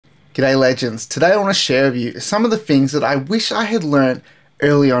G'day legends. Today I want to share with you some of the things that I wish I had learned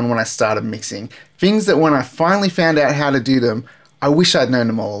early on when I started mixing. Things that when I finally found out how to do them, I wish I'd known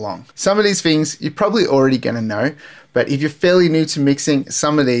them all along. Some of these things you're probably already going to know, but if you're fairly new to mixing,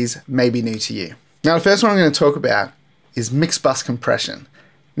 some of these may be new to you. Now the first one I'm going to talk about is mix bus compression.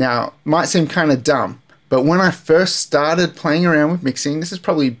 Now, might seem kind of dumb, but when I first started playing around with mixing, this is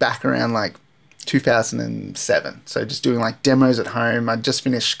probably back around like 2007. So just doing like demos at home. I just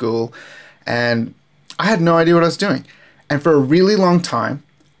finished school and I had no idea what I was doing. And for a really long time,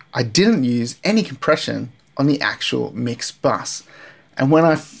 I didn't use any compression on the actual mix bus. And when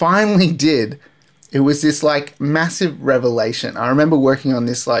I finally did, it was this like massive revelation. I remember working on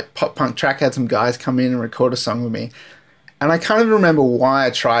this like pop punk track, had some guys come in and record a song with me. And I can't even remember why I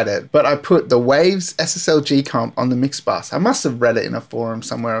tried it, but I put the Waves SSL comp on the mix bus. I must have read it in a forum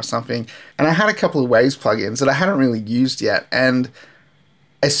somewhere or something. And I had a couple of Waves plugins that I hadn't really used yet. And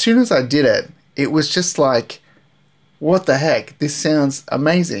as soon as I did it, it was just like, what the heck? This sounds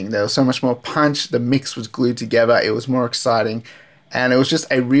amazing. There was so much more punch. The mix was glued together. It was more exciting. And it was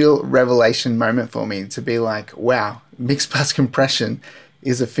just a real revelation moment for me to be like, wow, mix bus compression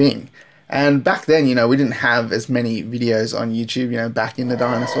is a thing. And back then, you know, we didn't have as many videos on YouTube, you know, back in the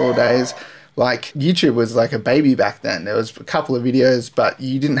dinosaur days. Like YouTube was like a baby back then. There was a couple of videos, but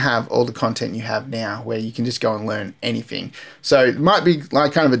you didn't have all the content you have now where you can just go and learn anything. So it might be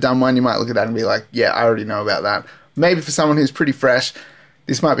like kind of a dumb one. You might look at that and be like, yeah, I already know about that. Maybe for someone who's pretty fresh,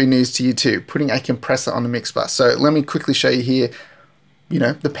 this might be news to you too, putting a compressor on the mix bus. So let me quickly show you here, you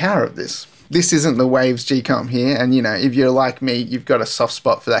know, the power of this. This isn't the Waves G-Comp here, and you know, if you're like me, you've got a soft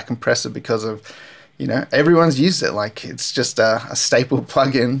spot for that compressor because of, you know, everyone's used it. Like it's just a staple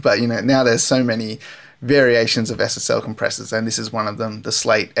plugin, but you know, now there's so many variations of SSL compressors, and this is one of them, the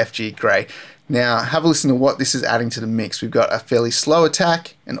Slate FG Grey. Now, have a listen to what this is adding to the mix. We've got a fairly slow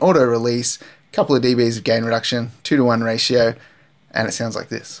attack, an auto release, a couple of dBs of gain reduction, 2-to-1 ratio, and it sounds like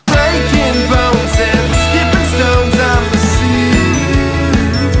this. Breaking bones and skipping stones on the sea.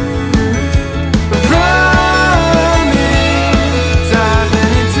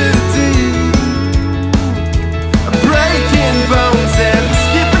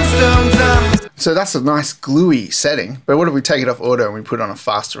 So that's a nice gluey setting, but what if we take it off auto and we put on a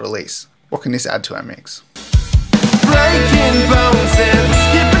faster release? What can this add to our mix? Breaking bones and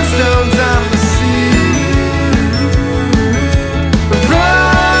skipping stones on the sea.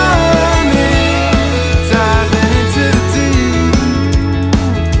 Running, diving into the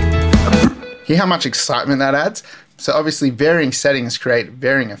deep. Hear how much excitement that adds? So obviously varying settings create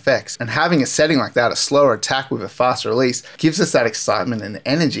varying effects, and having a setting like that, a slower attack with a faster release, gives us that excitement and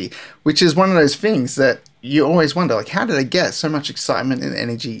energy, which is one of those things that you always wonder, like, how did they get so much excitement and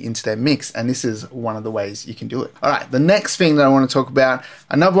energy into their mix? And this is one of the ways you can do it. All right, the next thing that I want to talk about,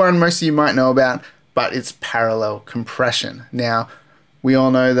 another one most of you might know about, but it's parallel compression. Now, we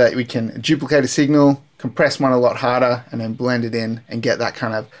all know that we can duplicate a signal, compress one a lot harder, and then blend it in and get that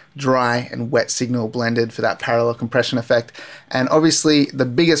kind of dry and wet signal blended for that parallel compression effect. And obviously the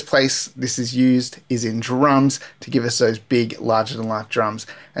biggest place this is used is in drums to give us those big, larger than life drums.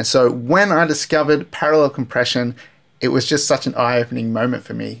 And so when I discovered parallel compression, it was just such an eye-opening moment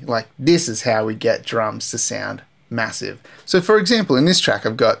for me. Like, this is how we get drums to sound massive. So for example, in this track,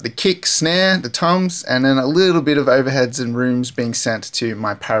 I've got the kick, snare, the toms, and then a little bit of overheads and rooms being sent to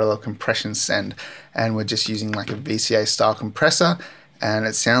my parallel compression send. And we're just using like a VCA style compressor, and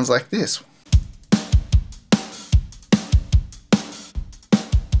it sounds like this.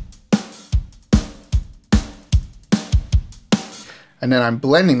 And then I'm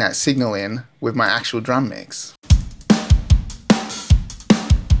blending that signal in with my actual drum mix.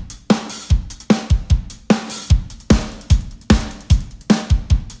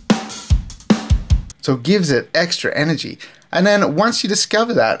 So it gives it extra energy. And then once you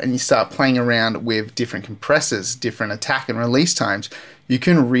discover that and you start playing around with different compressors, different attack and release times, you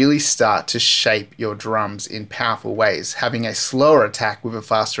can really start to shape your drums in powerful ways. Having a slower attack with a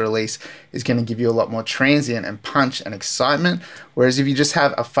faster release is going to give you a lot more transient and punch and excitement. Whereas if you just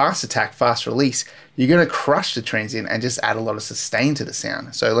have a fast attack, fast release, you're going to crush the transient and just add a lot of sustain to the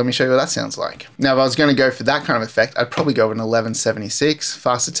sound. So let me show you what that sounds like. Now, if I was going to go for that kind of effect, I'd probably go with an 1176,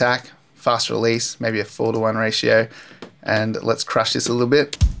 fast attack, fast release, maybe a 4-to-1 ratio, and let's crush this a little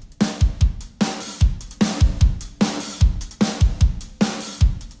bit.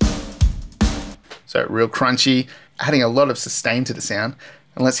 So real crunchy, adding a lot of sustain to the sound,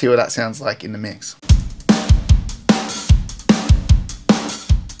 and let's hear what that sounds like in the mix.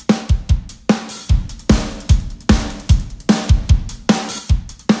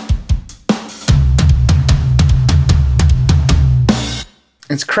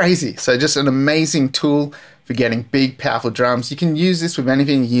 It's crazy. So just an amazing tool for getting big, powerful drums. You can use this with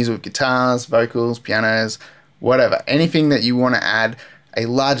anything. You can use it with guitars, vocals, pianos, whatever. Anything that you want to add a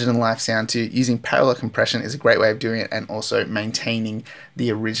larger-than-life sound to, using parallel compression is a great way of doing it, and also maintaining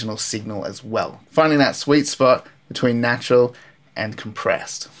the original signal as well. Finding that sweet spot between natural and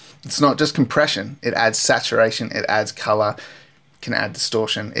compressed. It's not just compression. It adds saturation, it adds color, can add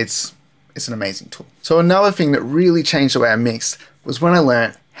distortion. It's an amazing tool. So another thing that really changed the way I mixed was when I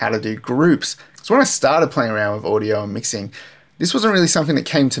learned how to do groups. So when I started playing around with audio and mixing, this wasn't really something that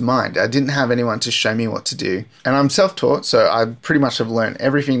came to mind. I didn't have anyone to show me what to do. And I'm self-taught, so I pretty much have learned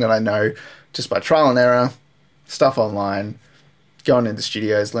everything that I know just by trial and error, stuff online, going into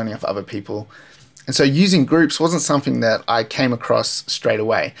studios, learning off other people. And so using groups wasn't something that I came across straight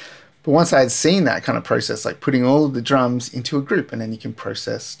away. But once I had seen that kind of process, like putting all of the drums into a group, and then you can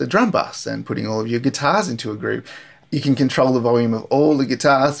process the drum bus, and putting all of your guitars into a group. You can control the volume of all the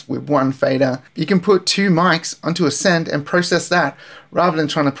guitars with one fader. You can put 2 mics onto a send and process that, rather than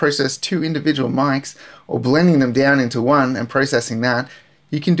trying to process 2 individual mics or blending them down into one and processing that.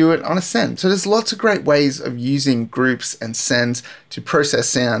 You can do it on a send. So there's lots of great ways of using groups and sends to process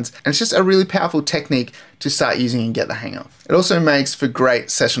sounds, and it's just a really powerful technique to start using and get the hang of. It also makes for great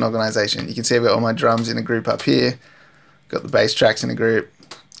session organization. You can see I've got all my drums in a group up here, got the bass tracks in a group,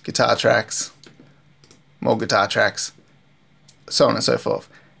 guitar tracks, more guitar tracks, so on and so forth.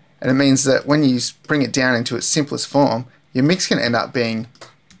 And it means that when you bring it down into its simplest form, your mix can end up being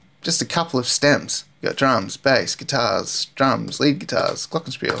just a couple of stems. You got drums, bass, guitars, drums, lead guitars,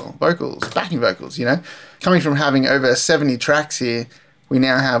 glockenspiel, vocals, backing vocals, you know. Coming from having over 70 tracks here, we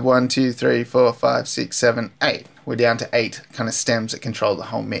now have 1, 2, 3, 4, 5, 6, 7, 8. We're down to 8 kind of stems that control the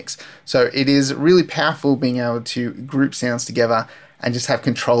whole mix. So it is really powerful being able to group sounds together and just have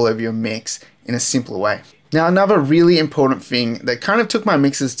control over your mix in a simpler way. Now, another really important thing that kind of took my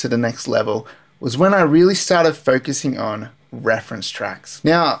mixes to the next level was when I really started focusing on reference tracks.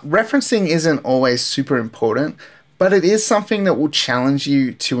 Now, referencing isn't always super important, but it is something that will challenge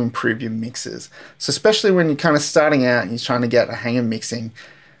you to improve your mixes. So especially when you're kind of starting out and you're trying to get a hang of mixing,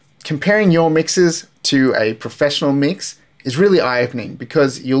 comparing your mixes to a professional mix is really eye-opening,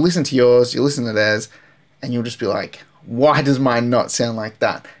 because you'll listen to yours, you'll listen to theirs, and you'll just be like, why does mine not sound like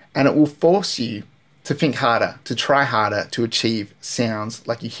that? And it will force you to think harder, to try harder, to achieve sounds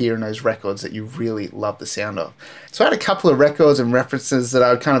like you hear in those records that you really love the sound of. So I had a couple of records and references that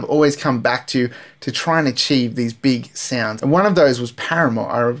I would kind of always come back to try and achieve these big sounds. And one of those was Paramore.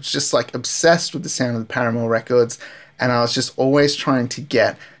 I was just like obsessed with the sound of the Paramore records, and I was just always trying to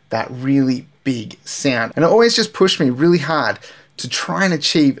get that really big sound. And it always just pushed me really hard to try and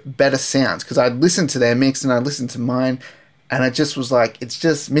achieve better sounds, because I'd listen to their mix and I'd listen to mine, and it just was like, it's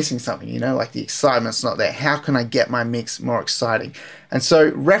just missing something, you know, like the excitement's not there. How can I get my mix more exciting? And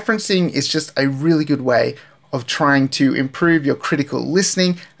so referencing is just a really good way of trying to improve your critical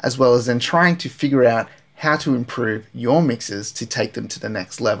listening, as well as then trying to figure out how to improve your mixes to take them to the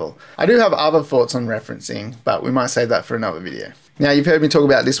next level. I do have other thoughts on referencing, but we might save that for another video. Now, you've heard me talk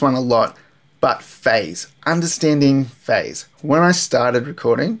about this one a lot, but phase, understanding phase. When I started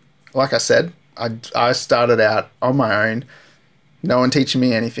recording, like I said, I started out on my own, no one teaching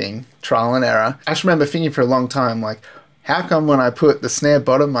me anything, trial and error. I just remember thinking for a long time, like, how come when I put the snare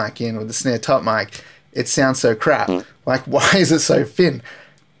bottom mic in or the snare top mic, it sounds so crap? Like, why is it so thin?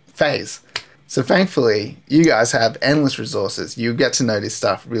 Phase. So thankfully, you guys have endless resources. You get to know this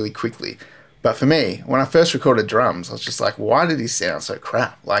stuff really quickly. But for me, when I first recorded drums, I was just like, why do these sound so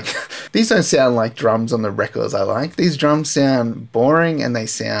crap? Like, these don't sound like drums on the records I like. These drums sound boring, and they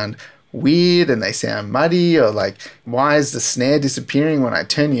sound weird, and they sound muddy, or like, why is the snare disappearing when I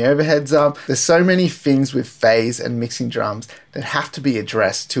turn the overheads up? There's so many things with phase and mixing drums that have to be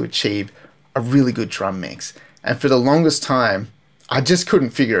addressed to achieve a really good drum mix. And for the longest time, I just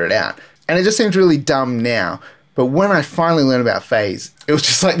couldn't figure it out. And it just seems really dumb now. But when I finally learned about phase, it was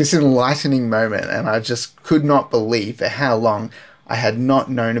just like this enlightening moment, and I just could not believe for how long I had not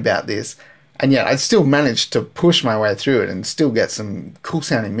known about this. And yet I still managed to push my way through it and still get some cool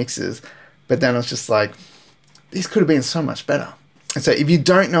sounding mixes. But then I was just like, these could have been so much better. And so if you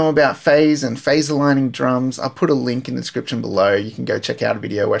don't know about phase and phase aligning drums, I'll put a link in the description below. You can go check out a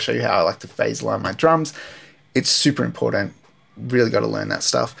video where I show you how I like to phase align my drums. It's super important. Really got to learn that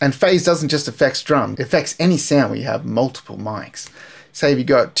stuff. And phase doesn't just affect drums, it affects any sound where you have multiple mics. Say if you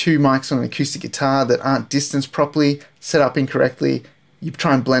got 2 mics on an acoustic guitar that aren't distanced properly, set up incorrectly, you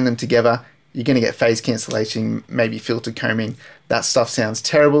try and blend them together, you're going to get phase cancellation, maybe filter combing. That stuff sounds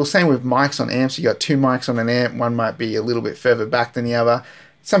terrible. Same with mics on amps. You got 2 mics on an amp, one might be a little bit further back than the other.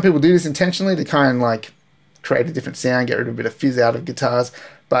 Some people do this intentionally to kind of like create a different sound, get rid of a bit of fizz out of guitars.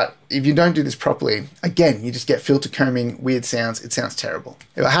 But if you don't do this properly, again, you just get filter combing, weird sounds. It sounds terrible.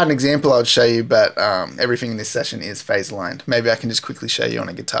 If I had an example, I would show you, but everything in this session is phase aligned. Maybe I can just quickly show you on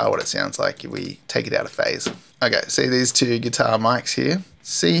a guitar what it sounds like if we take it out of phase. Okay, see these two guitar mics here?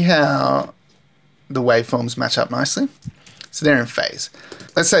 See how the waveforms match up nicely? So they're in phase.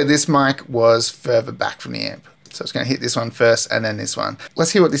 Let's say this mic was further back from the amp. So it's going to hit this one first and then this one.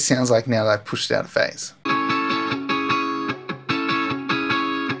 Let's hear what this sounds like now that I've pushed it out of phase.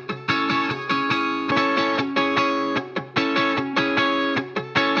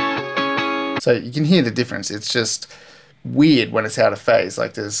 So you can hear the difference. It's just weird when it's out of phase.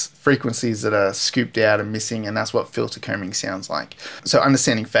 Like there's frequencies that are scooped out and missing, and that's what filter combing sounds like. So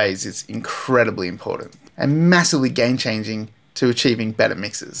understanding phase is incredibly important and massively game changing to achieving better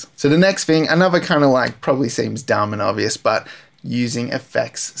mixes. So the next thing, another kind of like probably seems dumb and obvious, but using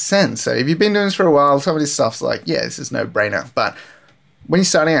effects send. So if you've been doing this for a while, some of this stuff's like, yeah, this is no brainer. But when you're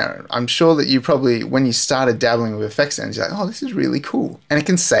starting out, I'm sure that you probably, when you started dabbling with effects sends, you're like, oh, this is really cool. And it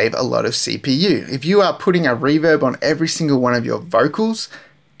can save a lot of CPU. If you are putting a reverb on every single one of your vocals,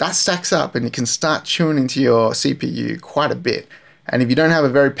 that stacks up and you can start chewing into your CPU quite a bit. And if you don't have a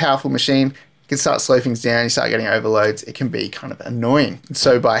very powerful machine, you can start slow things down, you start getting overloads, it can be kind of annoying.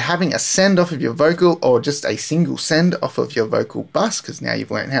 So by having a send off of your vocal or just a single send off of your vocal bus, because now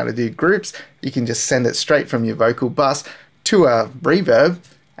you've learned how to do groups, you can just send it straight from your vocal bus to a reverb,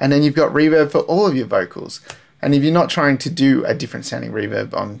 and then you've got reverb for all of your vocals. And if you're not trying to do a different sounding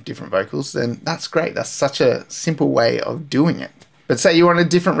reverb on different vocals, then that's great. That's such a simple way of doing it. But say you wanted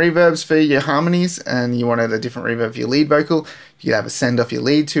different reverbs for your harmonies and you wanted a different reverb for your lead vocal, you could have a send off your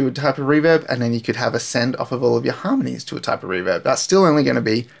lead to a type of reverb, and then you could have a send off of all of your harmonies to a type of reverb. That's still only going to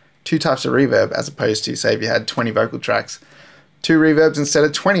be 2 types of reverb, as opposed to, say, if you had 20 vocal tracks, 2 reverbs instead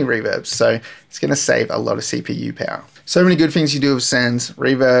of 20 reverbs. So it's going to save a lot of CPU power. So many good things you do with sends,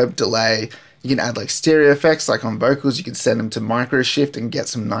 reverb, delay. You can add like stereo effects, like on vocals, you can send them to micro shift and get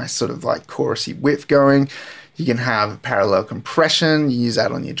some nice sort of like chorusy width going. You can have parallel compression, you use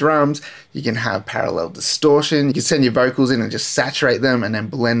that on your drums. You can have parallel distortion. You can send your vocals in and just saturate them and then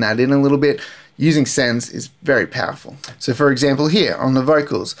blend that in a little bit. Using sends is very powerful. So for example here on the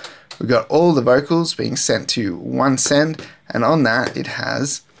vocals, we've got all the vocals being sent to one send, and on that it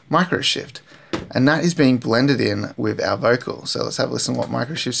has micro shift. And that is being blended in with our vocal. So let's have a listen to what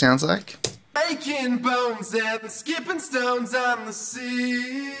microshift sounds like. Breaking bones and skipping stones on the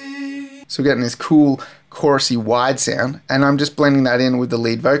sea. So we're getting this cool chorusy wide sound, and I'm just blending that in with the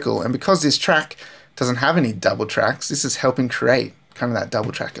lead vocal. And because this track doesn't have any double tracks, this is helping create kind of that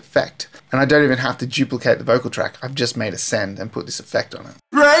double track effect. And I don't even have to duplicate the vocal track. I've just made a send and put this effect on it.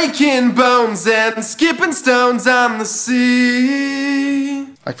 Breaking bones and skipping stones on the sea.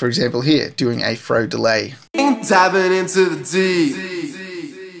 Like for example here, doing a throw delay. Diving into the deep.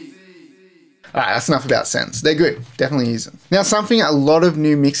 Alright, that's enough about sends. They're good, definitely use them. Now something a lot of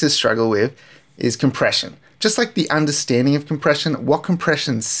new mixers struggle with is compression. Just like the understanding of compression, what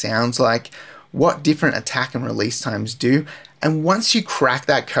compression sounds like, what different attack and release times do, and once you crack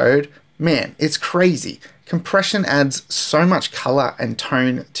that code, man, it's crazy. Compression adds so much color and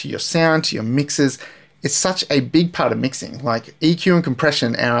tone to your sound, to your mixes. It's such a big part of mixing. Like EQ and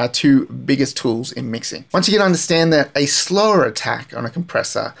compression are our 2 biggest tools in mixing. Once you can understand that a slower attack on a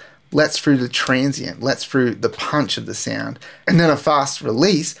compressor lets through the transient, lets through the punch of the sound, and then a fast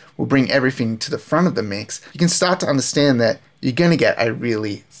release will bring everything to the front of the mix, you can start to understand that you're going to get a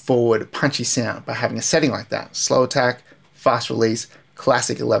really forward, punchy sound by having a setting like that. Slow attack, fast release,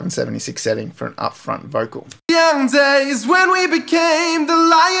 classic 1176 setting for an upfront vocal. Young days when we became the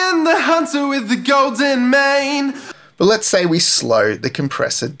lion, the hunter with the golden mane. But let's say we slow the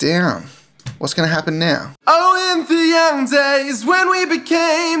compressor down. What's going to happen now? Oh, in the young days when we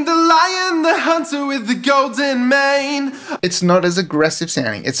became the lion, the hunter with the golden mane. It's not as aggressive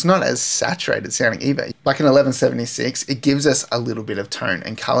sounding. It's not as saturated sounding either. Like in 1176, it gives us a little bit of tone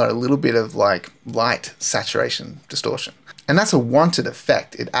and color, a little bit of like light saturation distortion. And that's a wanted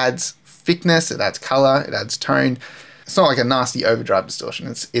effect. It adds thickness, it adds color, it adds tone. It's not like a nasty overdrive distortion.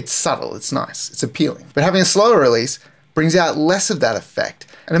 It's subtle, it's nice, it's appealing. But having a slower release brings out less of that effect,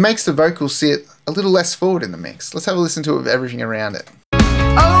 and it makes the vocals sit a little less forward in the mix. Let's have a listen to it with everything around it.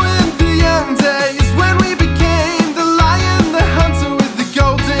 Oh, in the young days when we became the lion, the hunter with the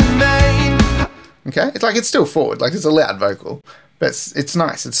golden mane. Okay, it's still forward, like it's a loud vocal, but it's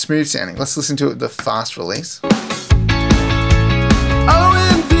nice, it's smooth sounding. Let's listen to it with the fast release. Oh,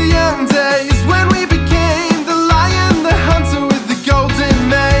 in the young days when we became the lion, the hunter with the golden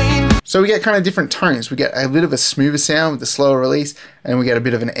mane. So we get get kind of different tones. We get a bit of a smoother sound with the slower release, and we get a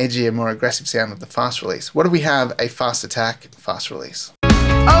bit of an edgier, more aggressive sound with the fast release. What do we have? A fast attack, fast release.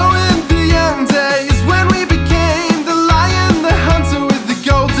 Oh, in the young days when we became the lion, the hunter with the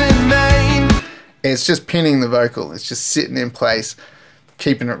golden mane. It's just pinning the vocal. It's just sitting in place,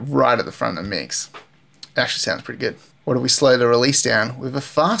 keeping it right at the front of the mix. It actually sounds pretty good. What do we slow the release down with a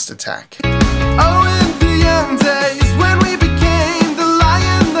fast attack? Oh, in the young days when we became the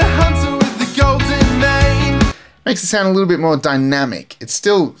lion, the hunter with the golden mane. Makes it sound a little bit more dynamic. It's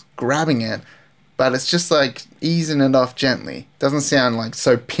still grabbing it, but it's just like easing it off gently. Doesn't sound like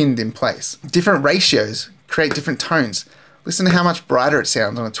so pinned in place. Different ratios create different tones. Listen to how much brighter it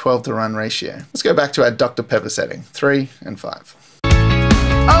sounds on a 12:1 ratio. Let's go back to our Dr. Pepper setting, 3 and 5.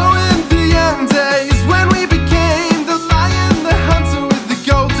 Oh, in the young days when we became the lion, the hunter with the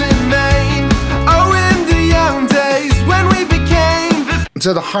golden mane. Oh, in the young days when we became.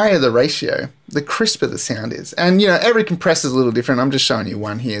 So the higher the ratio, the crisper the sound is. And you know, every compressor is a little different. I'm just showing you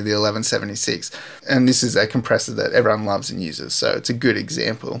one here, the 1176. And this is a compressor that everyone loves and uses, so it's a good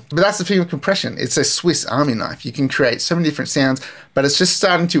example. But that's the thing with compression. It's a Swiss Army knife. You can create so many different sounds, but it's just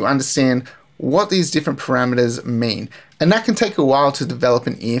starting to understand what these different parameters mean. And that can take a while to develop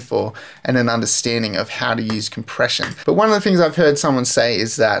an ear for and an understanding of how to use compression. But one of the things I've heard someone say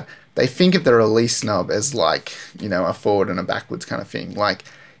is that they think of the release knob as like, you know, a forward and a backwards kind of thing. Like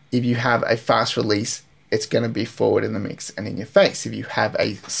if you have a fast release, it's going to be forward in the mix and in your face. If you have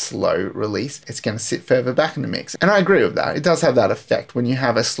a slow release, it's going to sit further back in the mix. And I agree with that. It does have that effect. When you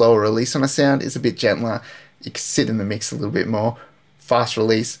have a slower release on a sound, it's a bit gentler. You can sit in the mix a little bit more. Fast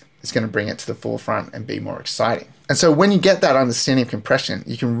release, it's going to bring it to the forefront and be more exciting. And so when you get that understanding of compression,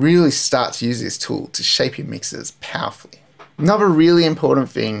 you can really start to use this tool to shape your mixes powerfully. Another really important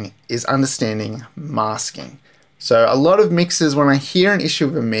thing is understanding masking. So a lot of mixes, when I hear an issue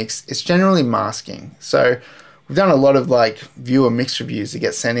with a mix, it's generally masking. So we've done a lot of like viewer mix reviews that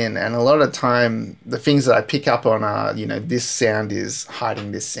get sent in, and a lot of the time the things that I pick up on are, you know, this sound is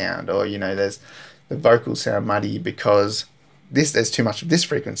hiding this sound, or, you know, there's the vocals sound muddy because there's too much of this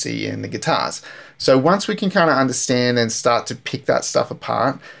frequency in the guitars. So once we can kind of understand and start to pick that stuff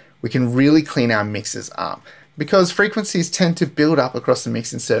apart, we can really clean our mixes up. Because frequencies tend to build up across the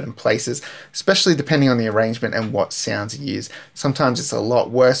mix in certain places, especially depending on the arrangement and what sounds are used. Sometimes it's a lot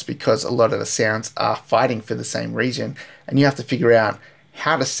worse because a lot of the sounds are fighting for the same region, and you have to figure out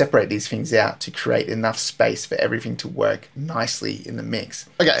how to separate these things out to create enough space for everything to work nicely in the mix.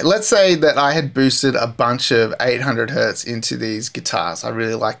 Okay, let's say that I had boosted a bunch of 800 Hertz into these guitars. I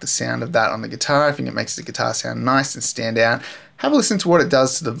really like the sound of that on the guitar. I think it makes the guitar sound nice and stand out. Have a listen to what it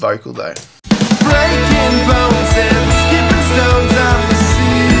does to the vocal though. Breaking bones and skipping stones on the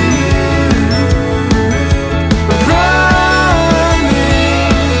sea. Running,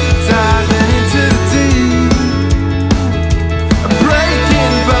 diving into the deep.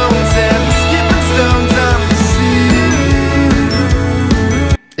 Breaking bones and skipping stones on the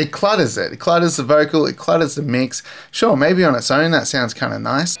sea. It clutters it. It clutters the vocal, it clutters the mix. Sure, maybe on its own that sounds kind of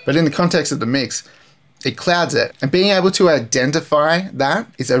nice, but in the context of the mix, it clouds it. And being able to identify that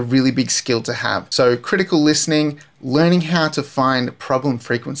is a really big skill to have. So critical listening, learning how to find problem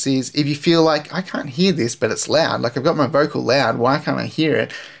frequencies. If you feel like, I can't hear this, but it's loud, like I've got my vocal loud, why can't I hear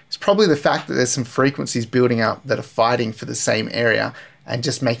it? It's probably the fact that there's some frequencies building up that are fighting for the same area and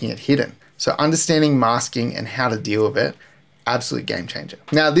just making it hidden. So understanding masking and how to deal with it, absolute game changer.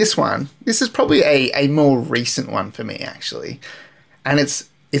 Now this is probably a more recent one for me actually. And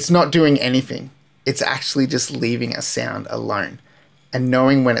it's not doing anything. It's actually just leaving a sound alone and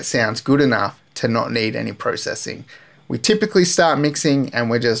knowing when it sounds good enough to not need any processing. We typically start mixing and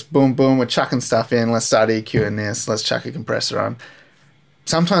we're just boom, boom, we're chucking stuff in. Let's start EQing this. Let's chuck a compressor on.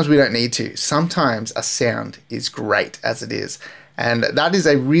 Sometimes we don't need to. Sometimes a sound is great as it is. And that is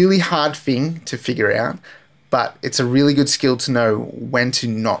a really hard thing to figure out, but it's a really good skill to know when to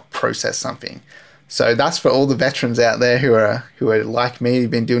not process something. So that's for all the veterans out there who are like me,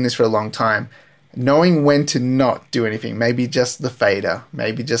 who've been doing this for a long time. Knowing when to not do anything, maybe just the fader,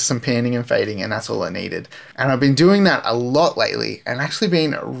 maybe just some panning and fading, and that's all I needed. And I've been doing that a lot lately and actually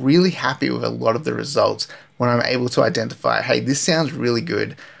been really happy with a lot of the results when I'm able to identify, hey, this sounds really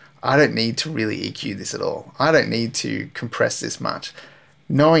good. I don't need to really EQ this at all. I don't need to compress this much.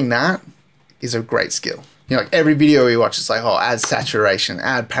 Knowing that is a great skill. You know, like every video we watch, it's like, oh, add saturation,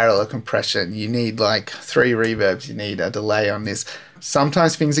 add parallel compression. You need like 3 reverbs, you need a delay on this.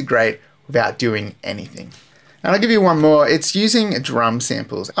 Sometimes things are great without doing anything. And I'll give you one more. It's using drum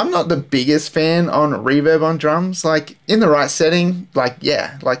samples. I'm not the biggest fan on reverb on drums. Like in the right setting, like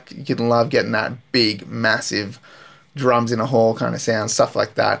yeah, like you can love getting that big, massive drums in a hall kind of sound, stuff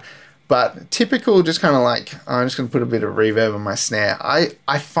like that. But typical, just kind of like, I'm just going to put a bit of reverb on my snare.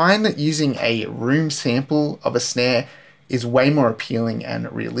 I find that using a room sample of a snare is way more appealing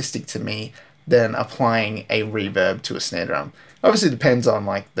and realistic to me than applying a reverb to a snare drum. Obviously it depends on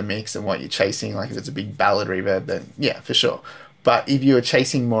like the mix and what you're chasing. Like if it's a big ballad reverb, then yeah, for sure. But if you're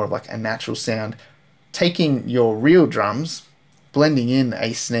chasing more of like a natural sound, taking your real drums, blending in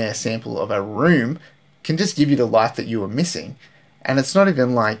a snare sample of a room can just give you the life that you were missing. And it's not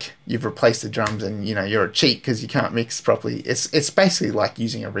even like you've replaced the drums and you know you're a cheat because you can't mix properly. It's basically like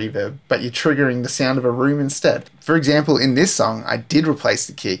using a reverb, but you're triggering the sound of a room instead. For example, in this song, I did replace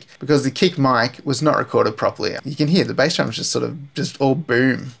the kick because the kick mic was not recorded properly. You can hear the bass drums just sort of just all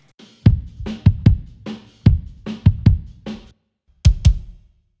boom.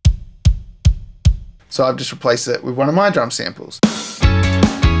 So I've just replaced it with one of my drum samples.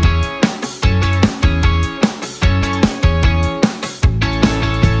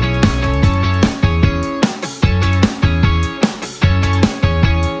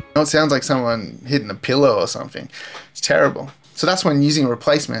 It sounds like someone hitting a pillow or something. It's terrible. So that's when using a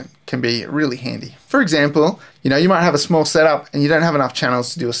replacement can be really handy. For example, you know, you might have a small setup and you don't have enough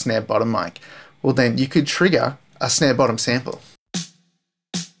channels to do a snare bottom mic. Well, then you could trigger a snare bottom sample.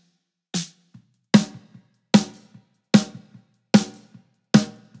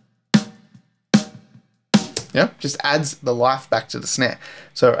 Yeah, just adds the life back to the snare.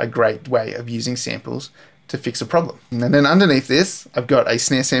 So a great way of using samples to fix a problem. And then underneath this, I've got a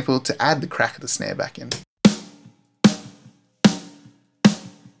snare sample to add the crack of the snare back in.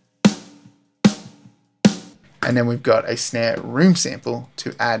 And then we've got a snare room sample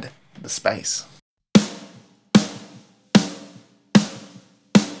to add the space.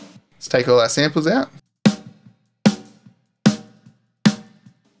 Let's take all our samples out.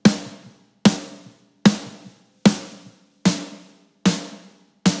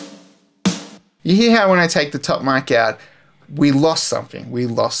 You hear how when I take the top mic out, we lost something. We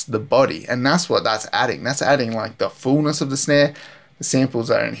lost the body. And that's what that's adding. That's adding like the fullness of the snare. The samples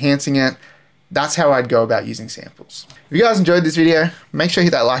are enhancing it. That's how I'd go about using samples. If you guys enjoyed this video, make sure you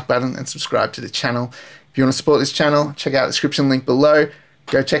hit that like button and subscribe to the channel. If you want to support this channel, check out the description link below.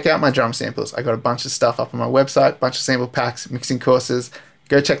 Go check out my drum samples. I got a bunch of stuff up on my website, bunch of sample packs, mixing courses.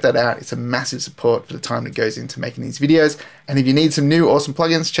 Go check that out. It's a massive support for the time that goes into making these videos. And if you need some new awesome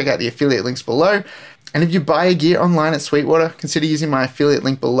plugins, check out the affiliate links below. And if you buy a gear online at Sweetwater, consider using my affiliate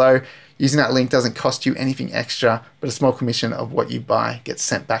link below. Using that link doesn't cost you anything extra, but a small commission of what you buy gets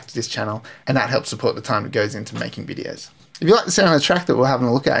sent back to this channel, and that helps support the time that goes into making videos. If you like the sound of the track that we're having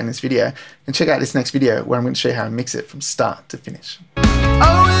a look at in this video, then check out this next video where I'm going to show you how to mix it from start to finish.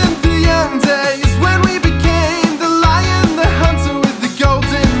 Oh, in the young days when we